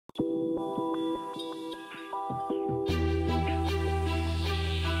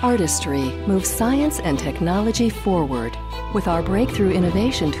ARTISTRY moves science and technology forward with our breakthrough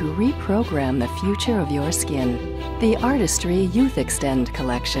innovation to reprogram the future of your skin. The ARTISTRY Youth Xtend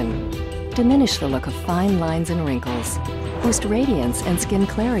collection. Diminish the look of fine lines and wrinkles. Boost radiance and skin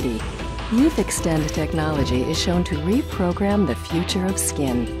clarity. Youth Xtend technology is shown to reprogram the future of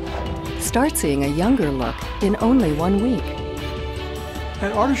skin. Start seeing a younger look in only 1 week.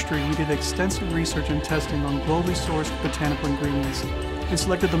 At ARTISTRY, we did extensive research and testing on globally sourced botanical ingredients and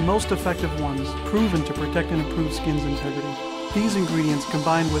selected the most effective ones, proven to protect and improve skin's integrity. These ingredients,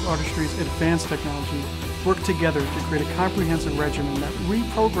 combined with ARTISTRY's advanced technology, work together to create a comprehensive regimen that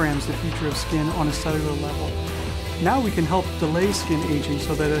reprograms the future of skin on a cellular level. Now we can help delay skin aging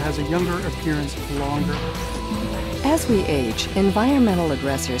so that it has a younger appearance longer. As we age, environmental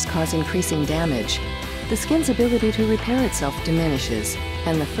aggressors cause increasing damage. The skin's ability to repair itself diminishes,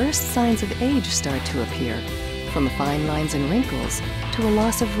 and the first signs of age start to appear, from fine lines and wrinkles to a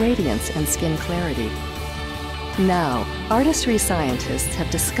loss of radiance and skin clarity. Now, ARTISTRY scientists have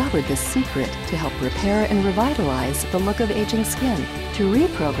discovered the secret to help repair and revitalize the look of aging skin, to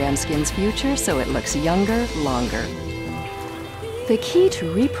reprogram skin's future so it looks younger, longer. The key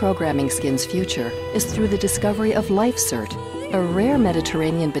to reprogramming skin's future is through the discovery of LifeCert, a rare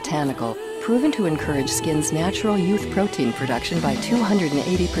Mediterranean botanical proven to encourage skin's natural youth protein production by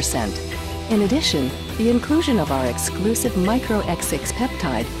 280%. In addition, the inclusion of our exclusive micro-X6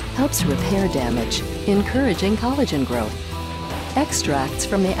 peptide helps repair damage, encouraging collagen growth. Extracts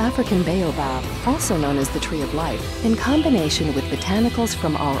from the African baobab, also known as the Tree of Life, in combination with botanicals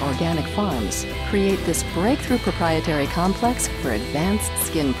from our organic farms, create this breakthrough proprietary complex for advanced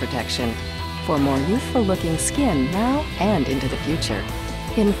skin protection, for more youthful-looking skin now and into the future.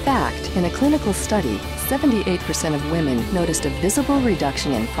 In fact, in a clinical study, 78% of women noticed a visible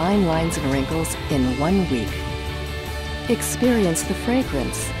reduction in fine lines and wrinkles in 1 week. Experience the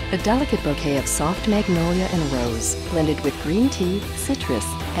fragrance, a delicate bouquet of soft magnolia and rose, blended with green tea, citrus,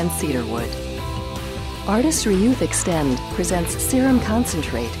 and cedarwood. ARTISTRY Youth Xtend presents Serum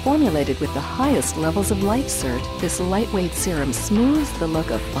Concentrate, formulated with the highest levels of LifeCert. This lightweight serum smooths the look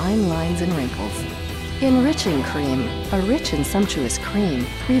of fine lines and wrinkles. Enriching Cream, a rich and sumptuous cream,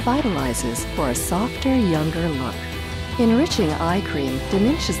 revitalizes for a softer, younger look. Enriching Eye Cream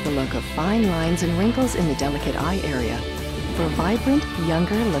diminishes the look of fine lines and wrinkles in the delicate eye area for vibrant,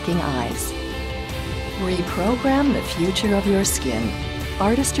 younger-looking eyes. Reprogram the future of your skin.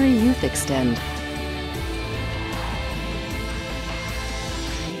 ARTISTRY Youth Xtend.